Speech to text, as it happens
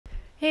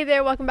Hey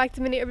there, welcome back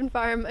to Mini Urban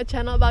Farm, a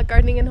channel about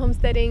gardening and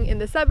homesteading in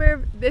the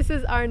suburb. This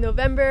is our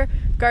November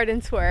garden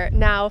tour.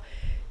 Now,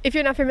 if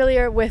you're not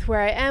familiar with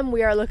where I am,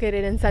 we are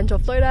located in Central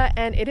Florida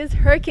and it is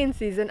hurricane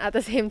season at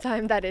the same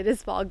time that it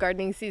is fall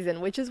gardening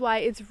season, which is why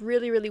it's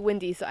really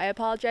windy. So I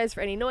apologize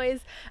for any noise.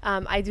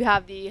 I do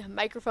have the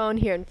microphone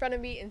here in front of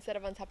me instead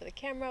of on top of the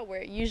camera where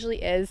it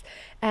usually is.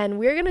 And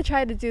we're gonna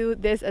try to do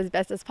this as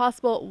best as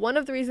possible. One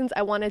of the reasons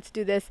I wanted to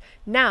do this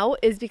now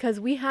is because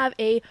we have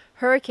a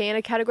hurricane,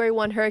 a Category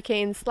 1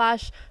 hurricane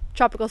slash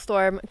tropical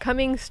storm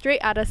coming straight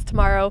at us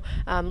tomorrow,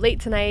 late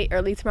tonight,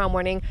 early tomorrow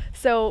morning.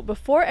 So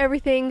before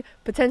everything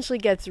potentially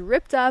gets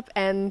ripped up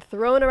and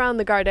thrown around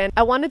the garden,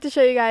 I wanted to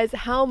show you guys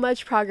how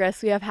much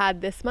progress we have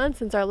had this month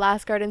since our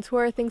last garden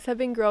tour. Things have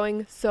been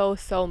growing so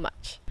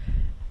much.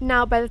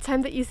 Now, by the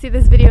time that you see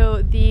this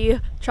video, the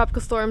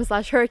tropical storm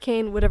slash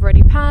hurricane would have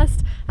already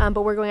passed,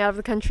 but we're going out of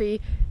the country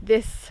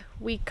this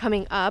week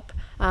coming up,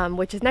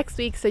 which is next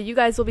week. So you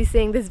guys will be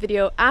seeing this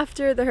video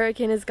after the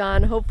hurricane is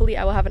gone. Hopefully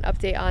I will have an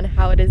update on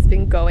how it has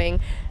been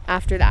going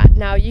after that.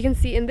 Now you can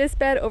see in this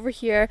bed over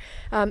here,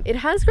 it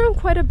has grown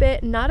quite a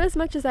bit, not as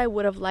much as I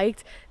would have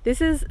liked.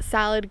 This is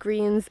salad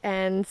greens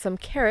and some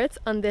carrots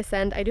on this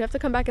end. I do have to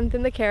come back and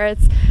thin the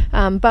carrots,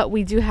 but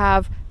we do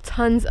have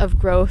tons of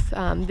growth.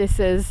 This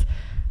is,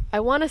 I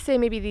want to say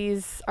maybe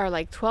these are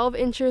like 12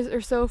 inches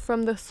or so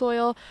from the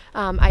soil.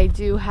 I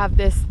do have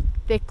this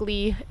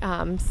thickly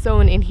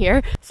sown in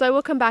here, so I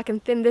will come back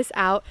and thin this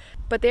out,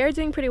 but they are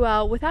doing pretty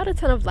well without a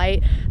ton of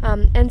light.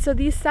 And so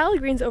these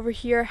salad greens over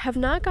here have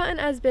not gotten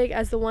as big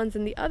as the ones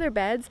in the other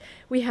beds.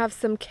 We have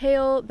some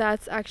kale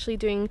that's actually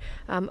doing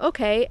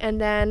okay, and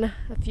then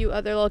a few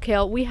other little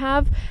kale. We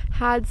have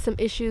had some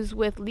issues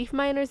with leaf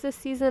miners this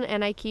season,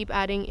 and I keep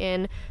adding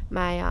in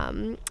my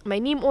my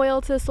neem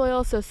oil to the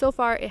soil, so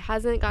far it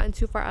hasn't gotten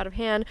too far out of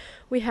hand.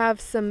 We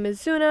have some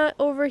mizuna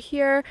over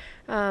here,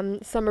 some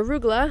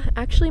arugula.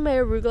 Actually,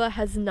 my arugula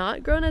has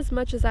not grown as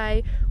much as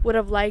I would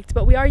have liked,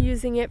 but we are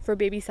using it for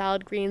baby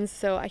salad greens,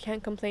 so I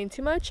can't complain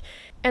too much.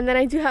 And then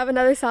I do have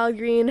another salad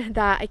green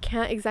that I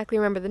can't exactly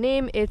remember the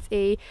name. It's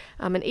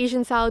an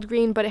Asian salad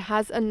green, but it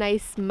has a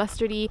nice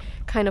mustardy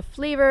kind of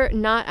flavor,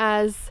 not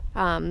as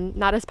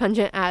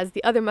pungent as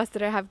the other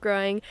mustard I have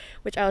growing,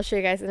 which I will show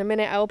you guys in a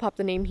minute. I will pop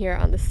the name here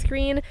on the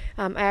screen.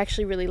 I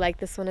actually really like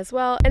this one as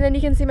well. And then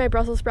you can see my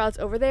Brussels sprouts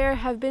over there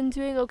have been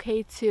doing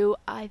okay too.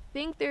 I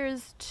think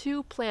there's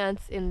 2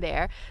 plants in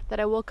there that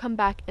I will come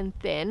back and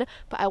thin,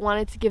 but I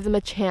wanted to give them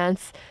a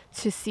chance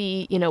to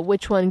see, you know,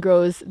 which one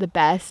grows the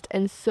best.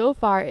 And so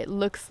far it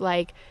looks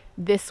like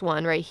this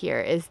one right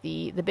here is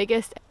the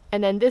biggest.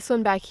 And then this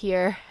one back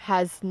here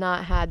has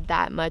not had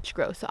that much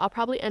growth. So I'll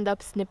probably end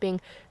up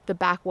snipping the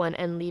back one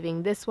and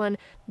leaving this one.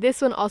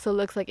 This one also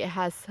looks like it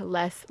has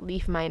less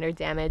leaf miner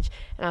damage.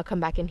 And I'll come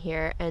back in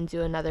here and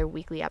do another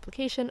weekly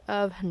application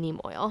of neem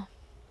oil.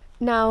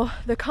 Now,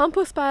 the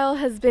compost pile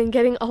has been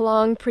getting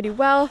along pretty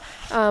well.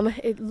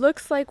 It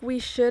looks like we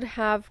should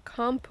have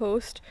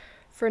compost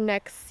for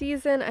next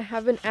season. I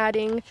have been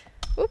adding,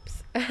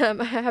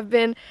 I have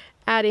been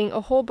adding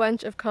a whole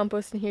bunch of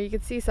compost in here. You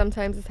can see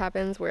sometimes this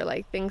happens where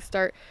like things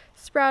start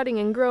sprouting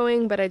and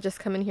growing, but I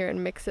just come in here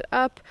and mix it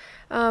up.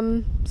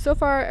 So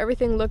far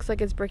everything looks like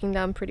it's breaking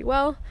down pretty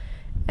well,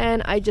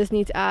 and I just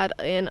need to add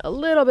in a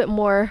little bit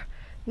more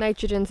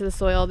nitrogen to the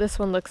soil. This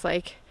one looks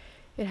like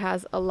it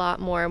has a lot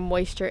more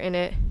moisture in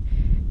it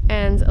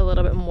and a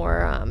little bit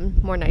more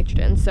more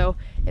nitrogen. So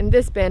in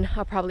this bin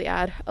I'll probably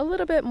add a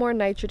little bit more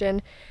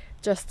nitrogen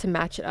just to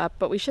match it up,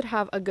 but we should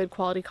have a good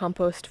quality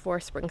compost for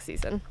spring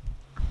season.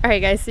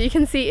 Alright guys, so you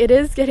can see it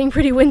is getting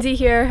pretty windy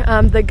here.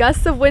 The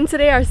gusts of wind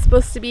today are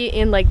supposed to be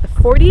in like the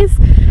 40s.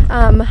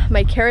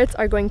 My carrots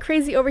are going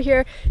crazy over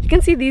here. You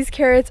can see these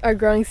carrots are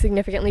growing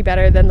significantly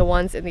better than the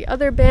ones in the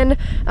other bin.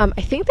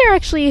 I think they're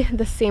actually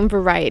the same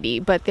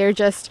variety, but they're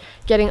just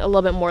getting a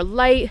little bit more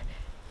light.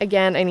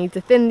 Again, I need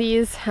to thin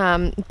these,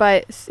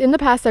 but in the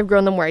past I've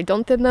grown them where I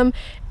don't thin them,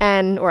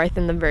 or I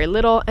thin them very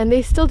little, and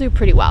they still do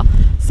pretty well.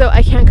 So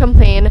I can't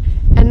complain.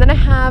 And then I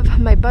have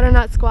my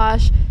butternut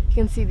squash. You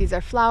can see these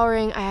are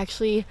flowering. I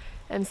actually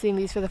am seeing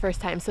these for the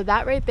first time. So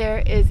that right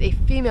there is a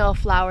female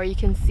flower. You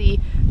can see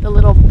the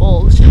little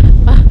bulge.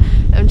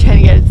 I'm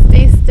trying to get it to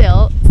stay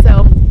still.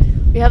 So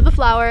we have the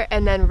flower,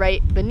 and then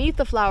right beneath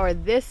the flower,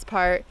 this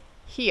part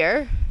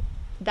here,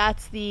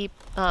 that's the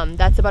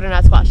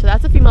butternut squash. So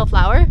that's a female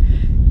flower.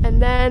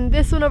 And then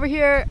this one over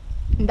here,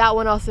 that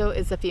one also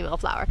is a female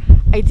flower.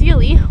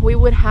 Ideally, we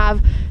would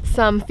have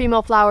some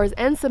female flowers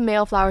and some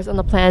male flowers on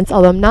the plants,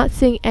 although I'm not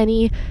seeing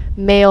any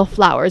male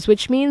flowers,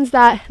 which means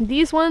that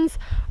these ones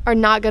are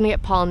not going to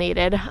get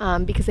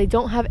pollinated because I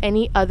don't have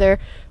any other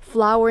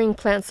flowering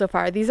plants so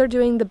far. These are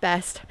doing the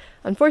best.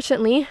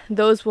 Unfortunately,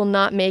 those will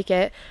not make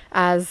it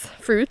as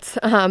fruits,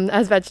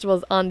 as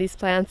vegetables on these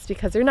plants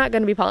because they're not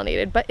going to be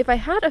pollinated. But if I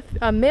had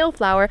a male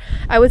flower,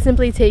 I would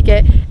simply take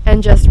it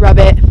and just rub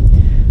it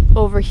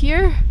over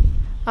here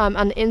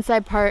on the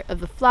inside part of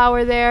the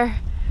flower there,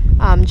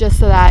 just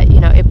so that, you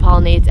know, it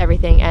pollinates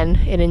everything and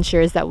it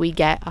ensures that we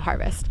get a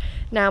harvest.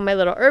 Now my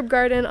little herb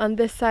garden on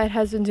this side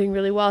has been doing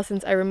really well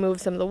since I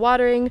removed some of the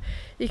watering.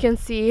 You can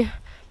see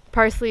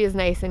parsley is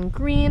nice and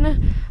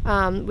green.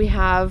 We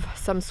have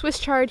some Swiss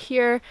chard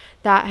here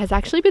that has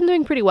actually been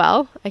doing pretty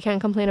well. I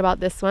can't complain about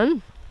this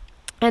one.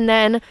 And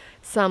then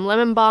some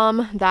lemon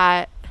balm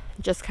that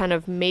just kind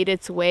of made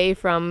its way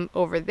from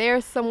over there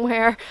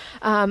somewhere.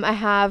 I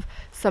have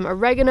some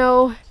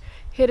oregano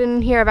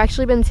hidden here. I've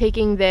actually been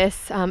taking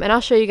this and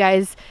I'll show you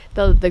guys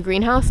the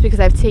greenhouse, because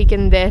I've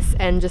taken this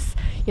and just,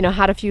 you know,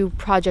 had a few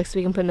projects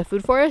we can put in the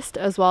food forest,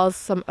 as well as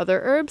some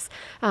other herbs.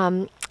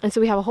 And so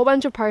we have a whole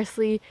bunch of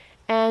parsley,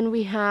 and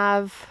we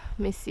have,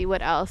 let me see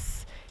what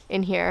else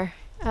in here,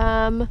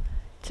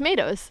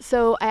 tomatoes.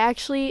 So I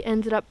actually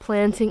ended up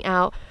planting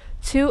out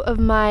 2 of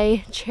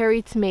my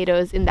cherry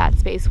tomatoes in that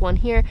space, one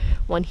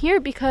here,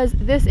 because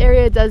this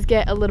area does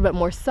get a little bit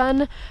more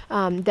sun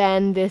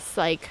than this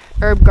like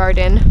herb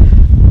garden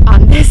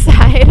on this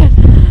side.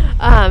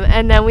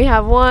 And then we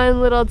have one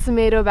little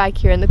tomato back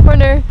here in the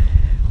corner,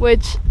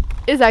 which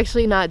is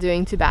actually not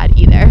doing too bad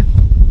either.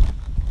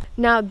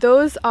 Now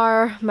those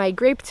are my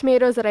grape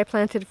tomatoes that I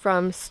planted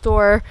from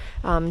store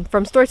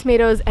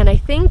tomatoes, and I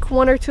think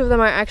 1 or 2 of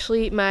them are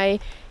actually my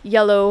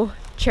yellow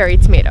cherry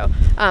tomato.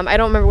 I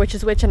don't remember which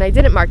is which, and I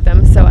didn't mark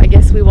them, so I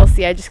guess we will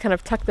see. I just kind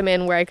of tucked them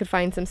in where I could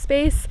find some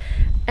space.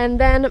 And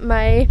then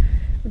my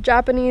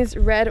Japanese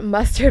red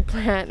mustard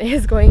plant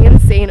is going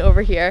insane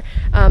over here.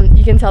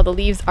 You can tell the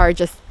leaves are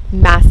just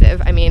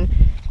massive. I mean,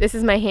 this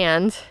is my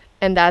hand,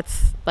 and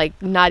that's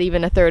like not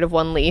even a third of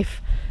one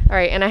leaf. All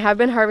right, and I have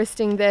been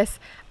harvesting this.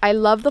 I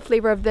love the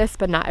flavor of this,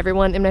 but not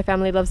everyone in my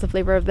family loves the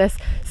flavor of this,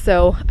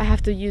 so I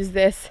have to use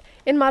this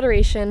in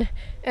moderation.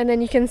 And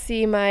then you can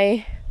see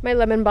my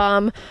lemon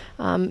balm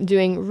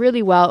doing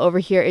really well over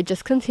here. It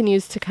just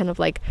continues to kind of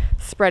like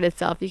spread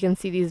itself. You can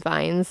see these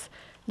vines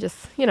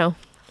just, you know,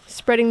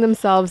 spreading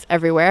themselves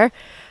everywhere.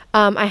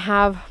 I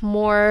have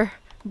more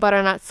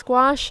butternut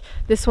squash.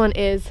 This one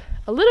is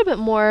a little bit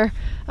more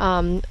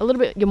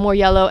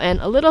yellow and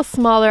a little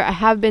smaller. I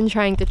have been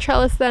trying to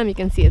trellis them. You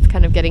can see it's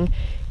kind of getting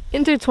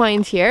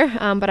intertwined here,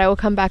 but I will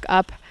come back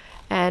up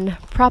and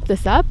prop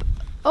this up.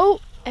 Oh,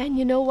 and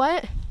you know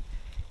what?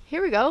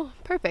 Here we go.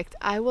 Perfect.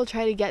 I will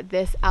try to get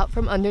this out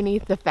from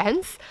underneath the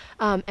fence,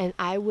 and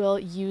I will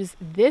use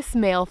this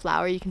male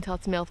flower. You can tell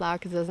it's a male flower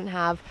because it doesn't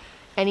have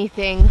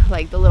anything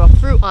like the little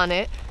fruit on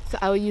it. So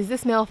I will use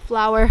this male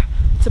flower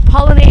to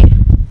pollinate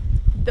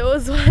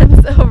those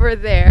ones over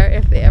there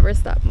if they ever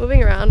stop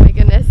moving around. My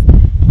goodness,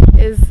 it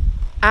is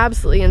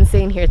absolutely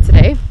insane here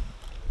today.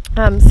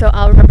 So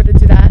I'll remember to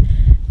do that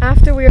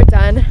after we are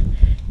done.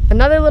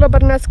 Another little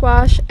butternut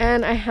squash,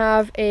 and I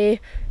have a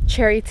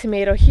cherry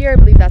tomato here. I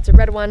believe that's a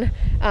red one.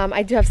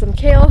 I do have some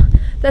kale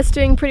that's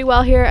doing pretty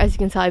well here. As you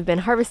can tell, I've been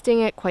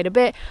harvesting it quite a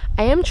bit.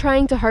 I am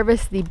trying to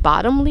harvest the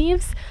bottom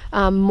leaves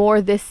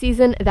more this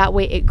season. That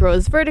way it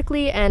grows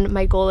vertically, and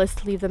my goal is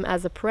to leave them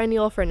as a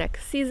perennial for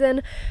next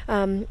season.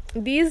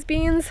 These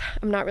beans,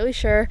 I'm not really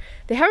sure.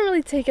 They haven't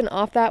really taken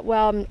off that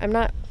well. I'm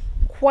not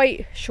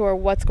quite sure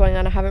what's going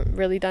on. I haven't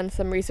really done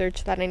some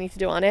research that I need to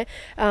do on it,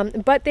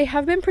 but they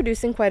have been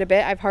producing quite a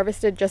bit. I've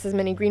harvested just as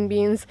many green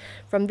beans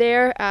from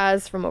there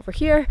as from over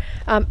here,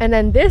 and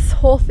then this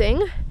whole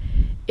thing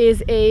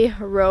is a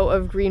row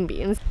of green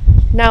beans.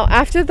 Now,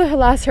 after the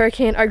last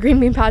hurricane, our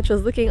green bean patch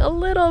was looking a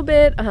little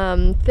bit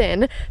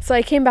thin, so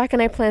I came back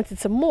and I planted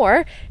some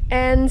more,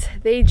 and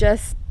they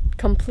just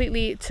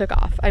completely took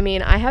off. I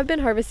mean, I have been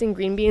harvesting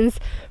green beans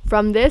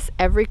from this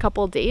every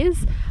couple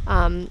days.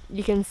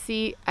 You can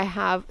see I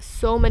have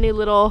so many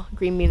little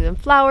green beans and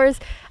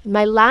flowers.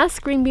 My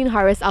last green bean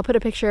harvest, I'll put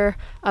a picture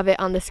of it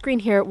on the screen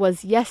here,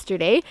 was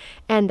yesterday,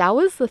 and that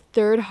was the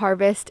 3rd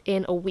harvest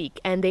in a week,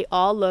 and they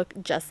all look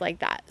just like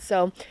that.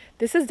 So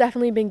this has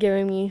definitely been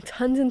giving me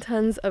tons and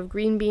tons of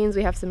green beans.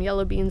 We have some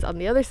yellow beans on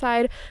the other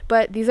side,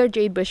 but these are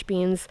jade bush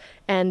beans,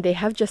 and they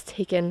have just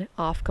taken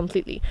off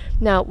completely.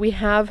 Now we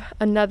have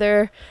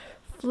another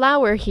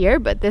flower here,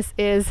 but this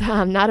is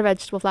not a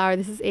vegetable flower.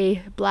 This is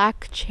a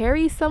black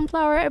cherry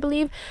sunflower, I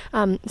believe.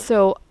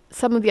 So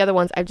some of the other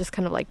ones I've just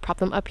kind of like propped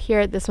them up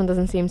here. This one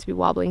doesn't seem to be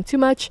wobbling too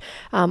much,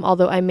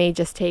 although I may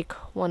just take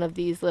one of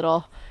these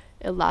little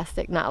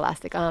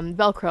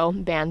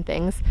Velcro band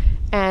things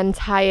and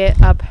tie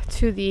it up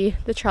to the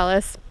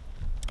trellis.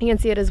 You can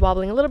see it is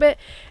wobbling a little bit.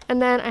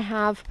 And then I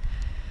have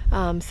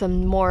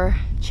some more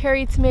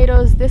cherry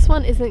tomatoes. This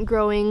one isn't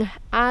growing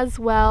as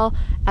well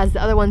as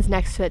the other ones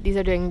next to it. These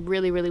are doing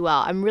really, really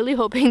well. I'm really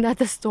hoping that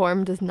the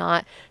storm does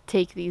not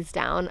take these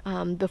down.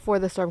 Before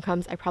the storm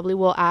comes, I probably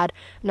will add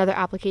another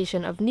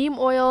application of neem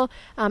oil,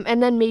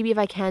 and then maybe if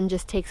I can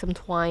just take some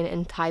twine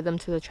and tie them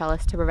to the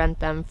trellis to prevent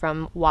them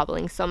from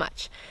wobbling so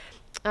much.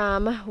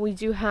 We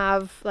do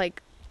have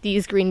like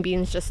these green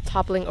beans just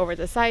toppling over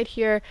the side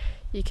here.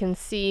 You can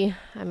see,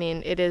 I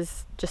mean, it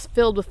is just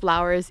filled with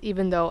flowers,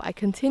 even though I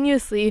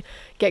continuously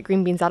get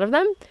green beans out of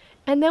them.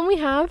 And then we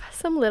have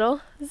some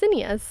little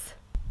zinnias.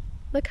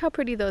 Look how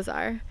pretty those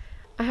are.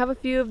 I have a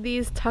few of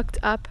these tucked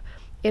up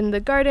in the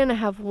garden. I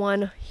have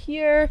one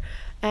here,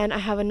 and I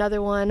have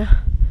another one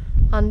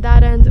on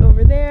that end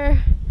over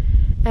there.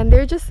 And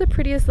they're just the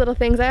prettiest little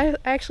things. I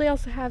actually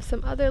also have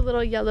some other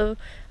little yellow,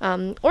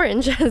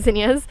 orange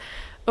zinnias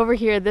over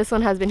here. This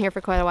one has been here for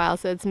quite a while,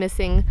 so it's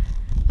missing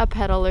a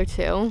petal or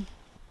two.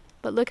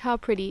 But look how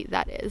pretty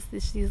that is.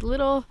 These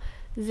little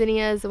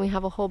zinnias, and we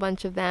have a whole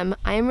bunch of them.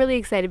 I am really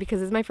excited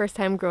because it's my first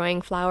time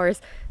growing flowers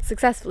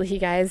successfully, you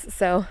guys.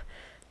 So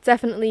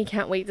definitely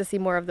can't wait to see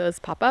more of those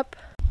pop up.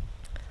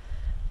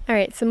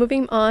 Alright, so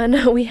moving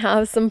on, we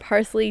have some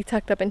parsley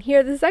tucked up in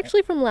here. This is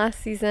actually from last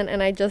season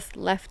and I just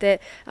left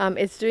it.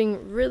 It's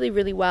doing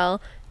really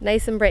well,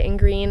 nice and bright and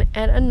green.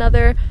 And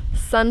another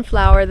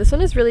sunflower. This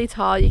one is really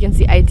tall. You can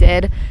see I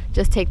did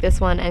just take this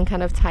one and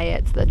kind of tie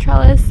it to the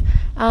trellis.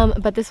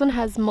 But this one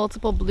has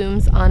multiple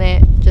blooms on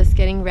it, just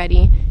getting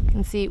ready. You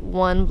can see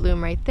one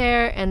bloom right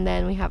there, and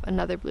then we have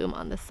another bloom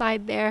on the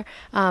side there.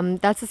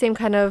 That's the same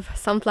kind of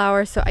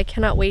sunflower, so I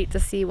cannot wait to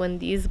see when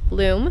these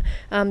bloom.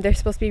 They're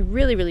supposed to be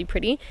really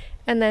pretty.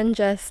 And then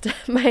just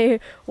my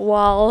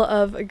wall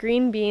of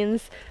green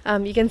beans.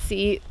 You can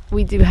see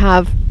we do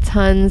have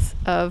tons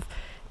of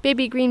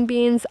baby green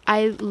beans.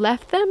 I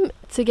left them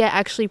to get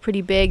actually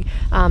pretty big.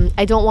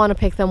 I don't want to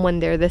pick them when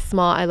they're this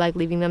small. I like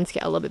leaving them to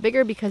get a little bit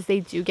bigger because they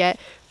do get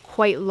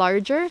quite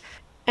larger.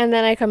 And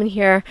then I come in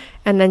here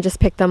and then just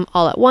pick them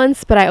all at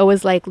once, but I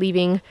always like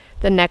leaving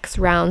the next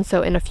round,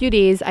 so in a few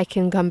days I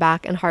can come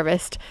back and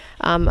harvest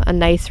a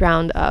nice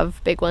round of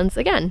big ones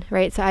again,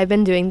 right? So I've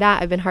been doing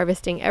that. I've been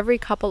harvesting every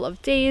couple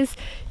of days.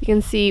 You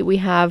can see we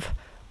have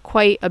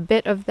quite a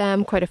bit of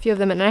them, quite a few of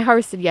them, and I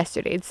harvested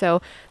yesterday,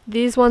 so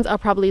these ones I'll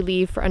probably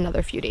leave for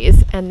another few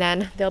days and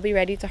then they'll be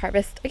ready to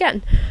harvest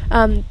again.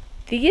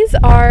 These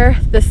are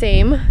the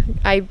same.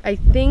 I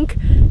think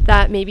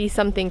that maybe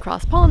something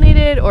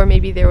cross-pollinated, or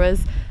maybe there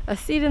was a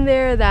seed in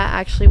there that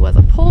actually was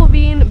a pole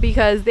bean,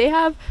 because they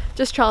have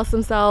just trellised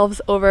themselves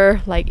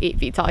over like 8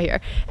 feet tall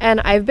here. And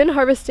I've been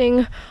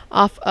harvesting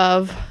off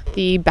of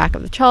the back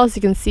of the trellis.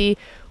 You can see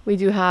we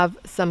do have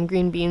some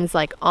green beans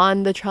like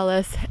on the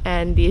trellis,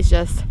 and these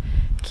just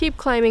keep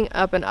climbing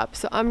up and up.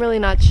 So I'm really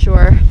not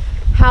sure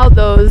how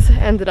those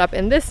ended up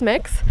in this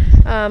mix,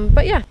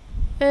 but yeah.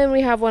 And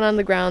we have one on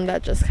the ground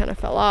that just kind of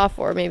fell off,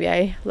 or maybe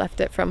I left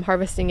it from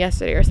harvesting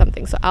yesterday or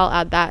something. So I'll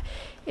add that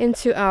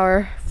into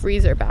our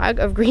freezer bag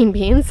of green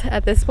beans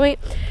at this point.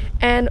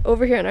 And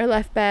over here on our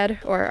left bed,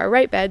 or our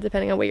right bed,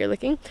 depending on where you're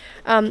looking,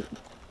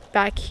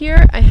 back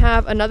here I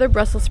have another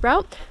Brussels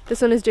sprout. This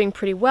one is doing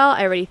pretty well.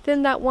 I already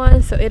thinned that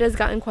one, so it has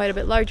gotten quite a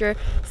bit larger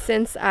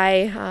since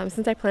I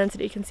planted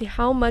it. You can see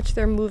how much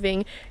they're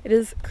moving. It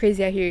is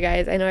crazy out here, you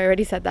guys. I know I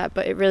already said that,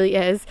 but it really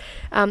is.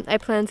 I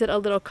planted a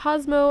little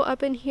Cosmo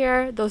up in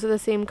here. Those are the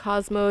same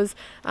Cosmos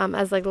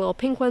as like the little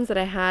pink ones that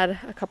I had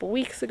a couple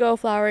weeks ago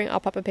flowering. I'll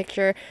pop a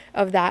picture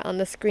of that on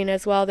the screen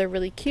as well. They're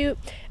really cute.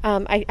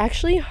 I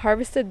actually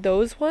harvested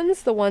those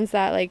ones, the ones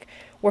that like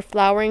were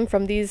flowering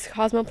from these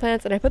Cosmo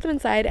plants, and I put them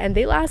inside and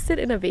they lasted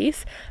in a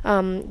vase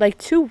like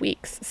 2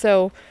 weeks.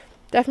 So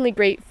definitely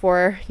great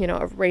for, you know,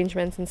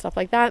 arrangements and stuff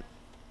like that.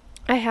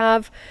 I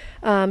have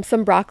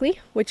some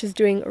broccoli, which is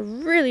doing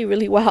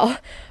really well.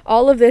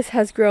 All of this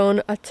has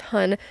grown a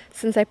ton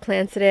since I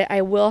planted it.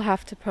 I will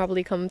have to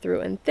probably come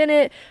through and thin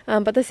it,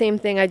 but the same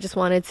thing, I just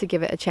wanted to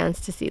give it a chance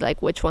to see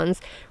like which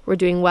ones were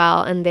doing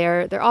well, and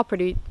they're all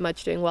pretty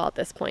much doing well at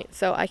this point,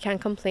 so I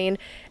can't complain.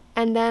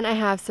 And then I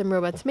have some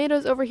robot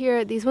tomatoes over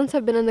here. These ones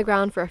have been in the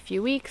ground for a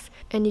few weeks,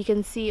 and you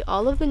can see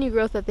all of the new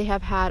growth that they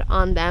have had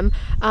on them.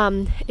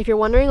 If you're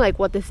wondering like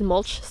what this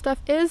mulch stuff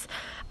is,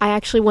 I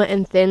actually went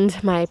and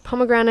thinned my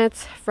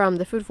pomegranates from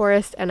the food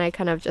forest, and I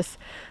kind of just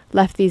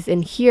left these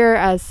in here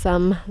as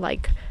some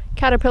like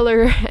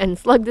caterpillar and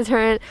slug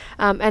deterrent.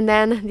 And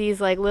then these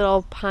like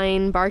little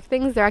pine bark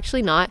things, they're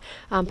actually not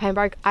pine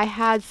bark. I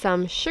had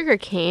some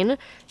sugarcane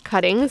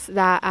cuttings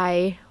that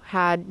I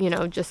had, you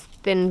know, just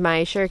thinned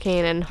my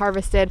sugarcane and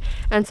harvested,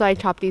 and so I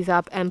chopped these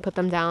up and put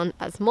them down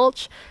as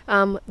mulch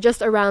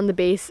just around the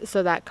base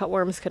so that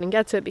cutworms couldn't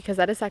get to it, because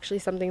that is actually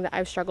something that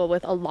I've struggled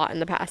with a lot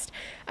in the past.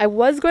 I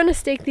was going to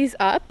stake these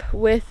up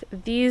with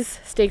these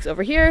stakes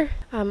over here,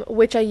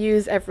 which I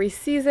use every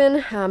season.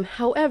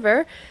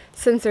 However,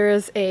 since there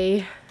is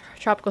a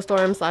tropical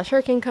storm /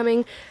 hurricane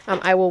coming,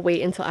 I will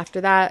wait until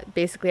after that.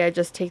 Basically, I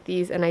just take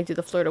these and I do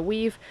the Florida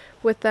weave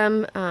with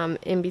them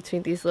in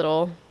between these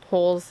little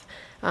holes.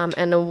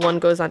 And then one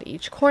goes on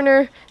each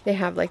corner. They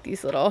have like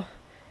these little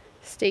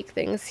stake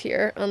things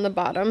here on the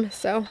bottom.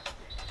 So,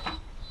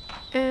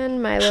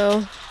 and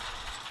Milo,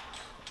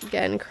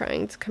 again,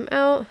 crying to come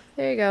out.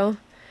 There you go.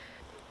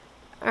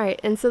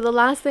 Alright, and so the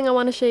last thing I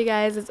want to show you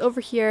guys is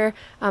over here.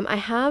 I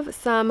have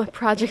some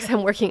projects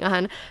I'm working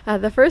on.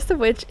 The first of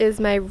which is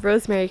my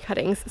rosemary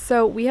cuttings.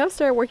 So we have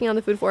started working on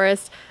the food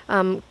forest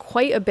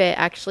quite a bit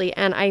actually,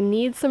 and I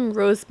need some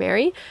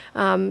rosemary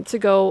to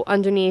go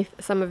underneath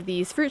some of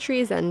these fruit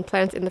trees and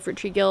plants in the fruit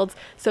tree guilds.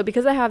 So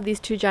because I have these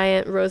 2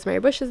 giant rosemary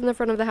bushes in the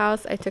front of the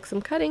house, I took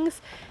some cuttings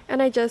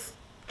and I just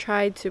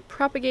tried to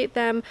propagate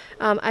them.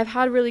 I've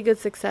had really good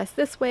success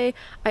this way.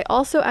 I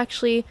also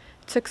actually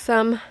took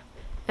some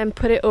and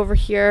put it over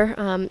here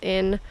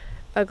in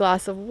a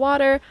glass of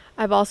water.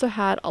 I've also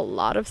had a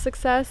lot of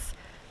success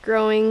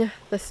growing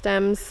the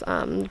stems,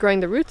 growing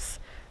the roots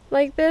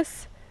like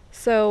this.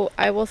 So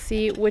I will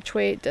see which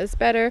way it does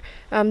better.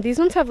 These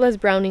ones have less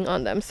browning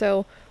on them,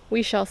 so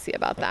we shall see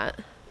about that.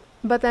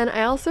 But then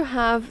I also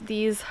have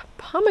these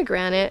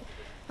pomegranate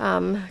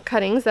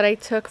cuttings that I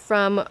took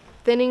from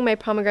thinning my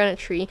pomegranate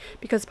tree,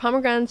 because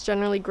pomegranates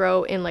generally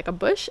grow in like a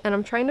bush, and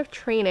I'm trying to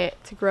train it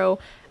to grow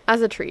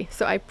as a tree.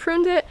 So I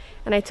pruned it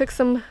and I took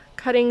some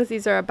cuttings.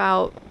 These are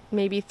about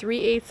maybe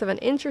 3/8 of an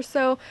inch or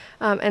so,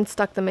 and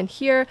stuck them in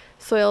here.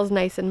 Soil is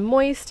nice and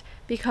moist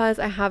because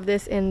I have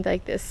this in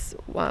like this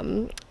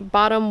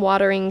bottom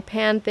watering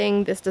pan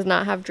thing. This does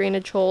not have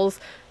drainage holes.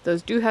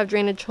 Those do have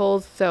drainage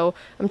holes, so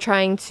I'm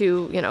trying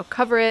to, you know,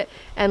 cover it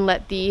and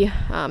let the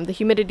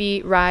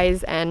humidity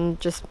rise and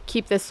just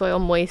keep this soil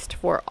moist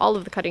for all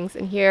of the cuttings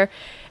in here.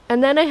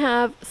 And then I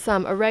have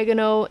some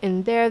oregano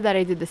in there that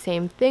I did the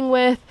same thing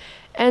with,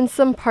 and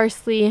some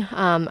parsley.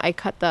 I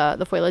cut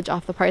the foliage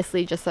off the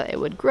parsley just so it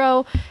would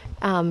grow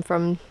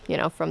from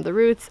the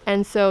roots.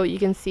 And so you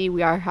can see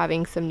we are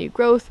having some new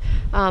growth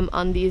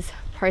on these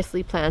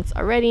parsley plants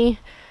already.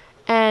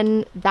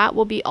 And that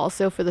will be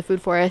also for the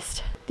food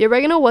forest. The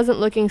oregano wasn't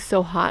looking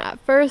so hot at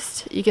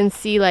first. You can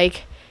see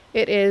like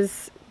it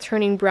is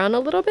turning brown a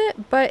little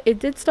bit, but it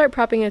did start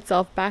propping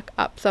itself back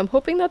up. So I'm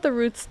hoping that the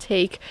roots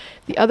take.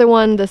 The other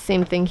one, the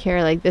same thing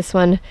here, like this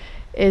one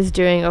is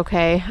doing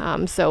okay.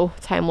 So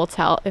time will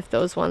tell if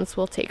those ones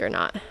will take or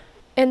not.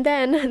 And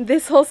then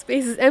this whole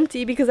space is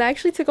empty because I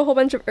actually took a whole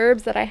bunch of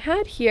herbs that I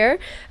had here.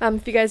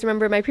 If you guys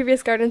remember my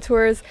previous garden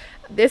tours,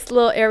 this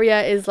little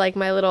area is like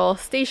my little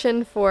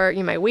station for, you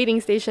know, my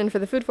waiting station for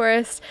the food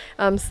forest,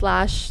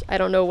 slash I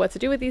don't know what to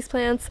do with these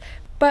plants.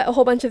 But a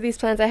whole bunch of these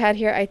plants I had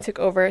here I took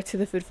over to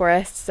the food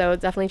forest, so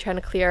definitely trying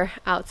to clear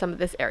out some of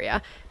this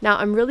area. Now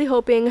I'm really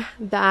hoping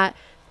that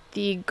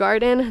the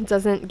garden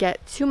doesn't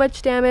get too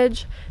much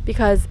damage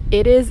because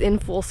it is in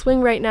full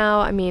swing right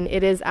now. I mean,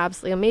 it is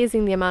absolutely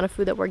amazing the amount of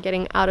food that we're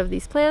getting out of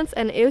these plants,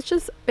 and it's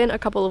just been a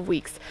couple of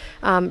weeks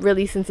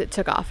really since it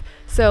took off.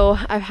 So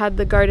I've had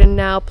the garden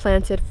now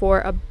planted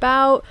for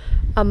about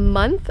a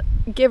month,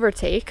 give or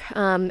take,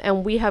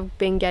 and we have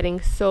been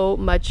getting so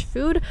much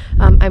food.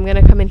 I'm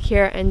gonna come in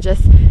here and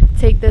just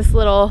take this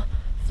little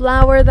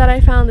flower that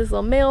I found, this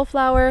little male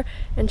flower,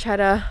 and try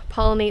to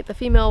pollinate the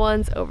female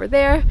ones over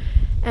there.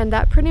 And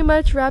that pretty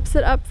much wraps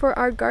it up for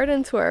our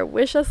garden tour.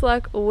 Wish us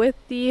luck with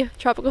the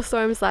tropical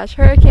storm slash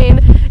hurricane,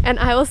 and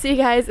I will see you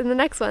guys in the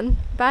next one.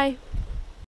 Bye.